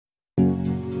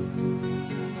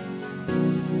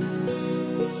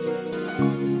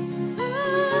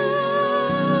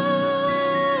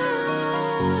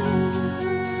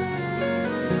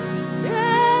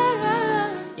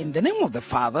the name of the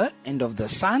Father, and of the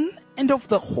Son, and of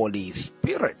the Holy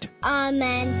Spirit.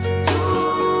 Amen.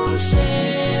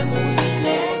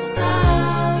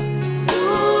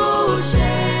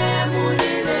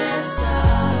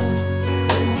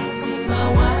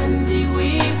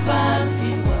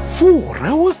 For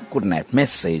our Goodnight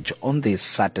message on this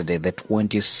Saturday, the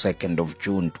 22nd of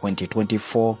June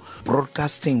 2024,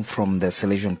 broadcasting from the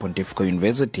Salesian Pontifical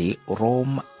University,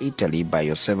 Rome, Italy, by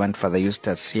your servant Father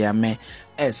Eustace Siame,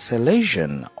 a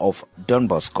Salesian of Don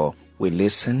Bosco, we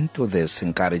listen to this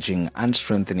encouraging and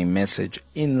strengthening message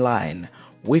in line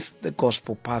with the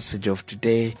Gospel passage of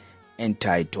today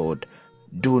entitled,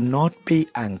 "Do not be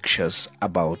anxious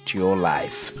about your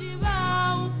life."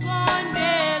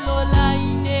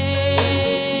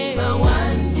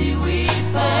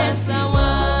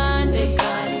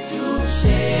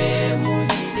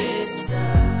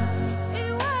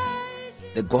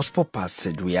 The Gospel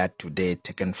passage we had today,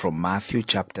 taken from Matthew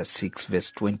chapter 6,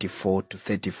 verse 24 to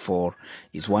 34,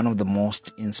 is one of the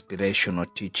most inspirational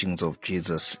teachings of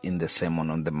Jesus in the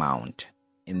Sermon on the Mount.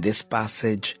 In this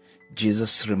passage,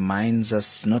 Jesus reminds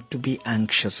us not to be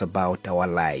anxious about our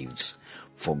lives,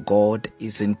 for God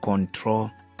is in control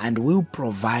and will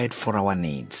provide for our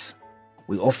needs.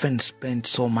 We often spend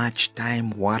so much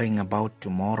time worrying about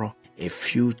tomorrow, a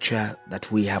future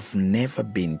that we have never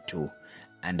been to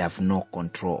and have no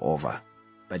control over.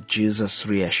 But Jesus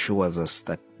reassures us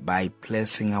that by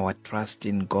placing our trust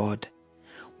in God,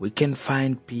 we can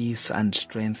find peace and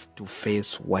strength to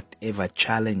face whatever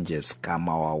challenges come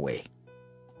our way.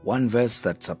 One verse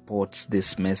that supports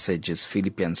this message is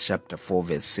Philippians chapter 4,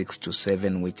 verse 6 to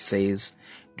 7, which says,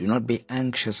 "Do not be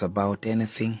anxious about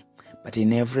anything, but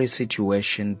in every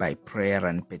situation by prayer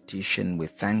and petition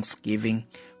with thanksgiving,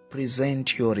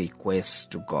 present your requests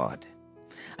to God.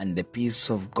 And the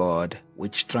peace of God,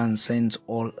 which transcends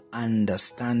all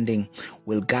understanding,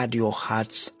 will guard your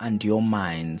hearts and your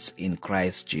minds in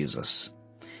Christ Jesus."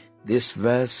 This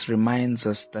verse reminds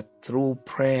us that through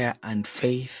prayer and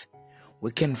faith, we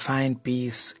can find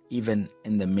peace even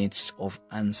in the midst of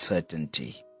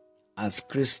uncertainty. As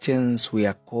Christians, we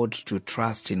are called to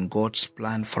trust in God's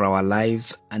plan for our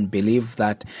lives and believe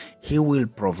that He will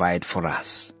provide for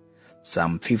us.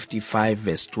 Psalm 55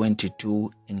 verse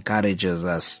 22 encourages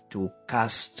us to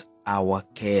cast our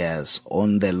cares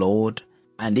on the Lord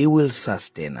and He will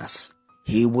sustain us.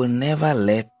 He will never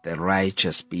let the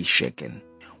righteous be shaken.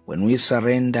 When we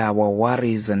surrender our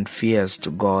worries and fears to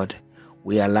God,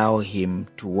 we allow Him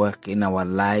to work in our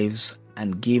lives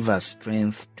and give us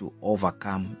strength to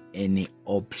overcome any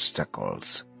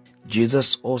obstacles.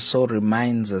 Jesus also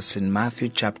reminds us in Matthew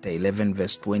chapter 11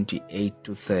 verse 28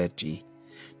 to 30,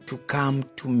 "To come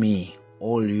to me,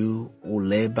 all you who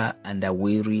labor and are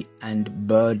weary and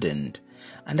burdened,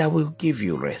 and I will give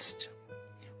you rest.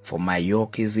 For my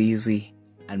yoke is easy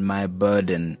and my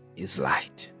burden is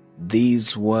light."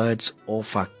 These words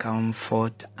offer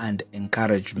comfort and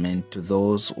encouragement to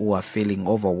those who are feeling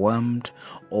overwhelmed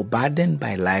or burdened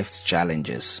by life's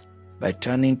challenges. By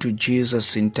turning to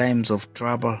Jesus in times of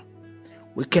trouble,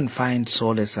 we can find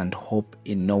solace and hope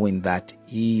in knowing that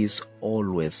He is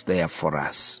always there for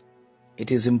us. It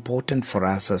is important for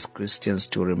us as Christians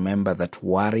to remember that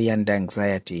worry and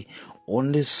anxiety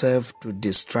only serve to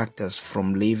distract us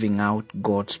from living out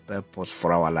God's purpose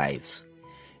for our lives.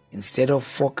 Instead of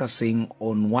focusing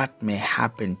on what may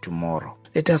happen tomorrow,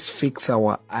 let us fix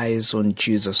our eyes on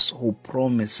Jesus, who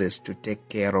promises to take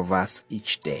care of us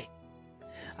each day.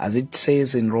 As it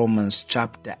says in Romans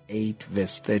chapter 8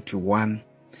 verse 31,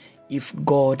 "If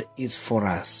God is for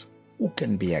us, who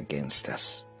can be against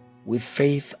us?" With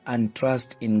faith and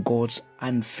trust in God's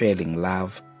unfailing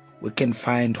love, we can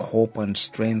find hope and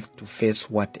strength to face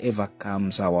whatever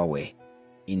comes our way.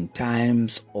 In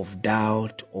times of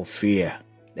doubt or fear,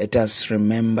 let us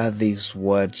remember these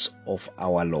words of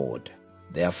our Lord.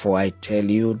 "Therefore I tell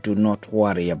you, do not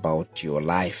worry about your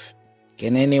life."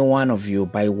 Can any one of you,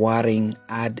 by worrying,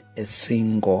 add a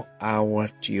single hour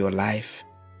to your life?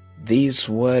 These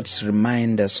words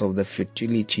remind us of the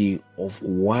futility of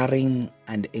worrying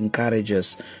and encourage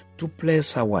us to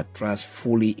place our trust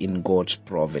fully in God's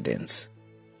providence.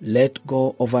 Let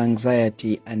go of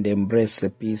anxiety and embrace the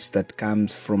peace that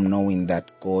comes from knowing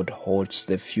that God holds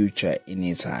the future in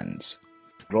His hands.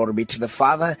 Glory be to the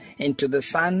Father, and to the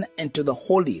Son, and to the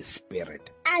Holy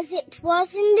Spirit. As it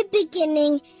was in the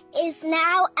beginning, is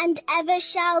now, and ever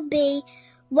shall be,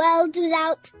 world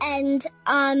without end.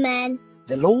 Amen.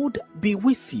 The Lord be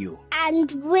with you. And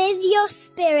with your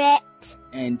spirit.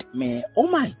 And may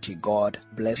Almighty God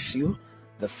bless you,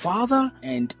 the Father,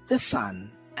 and the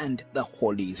Son, and the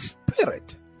Holy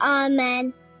Spirit.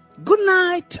 Amen. Good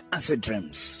night, and sweet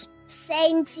dreams.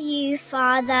 Same to you,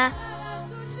 Father.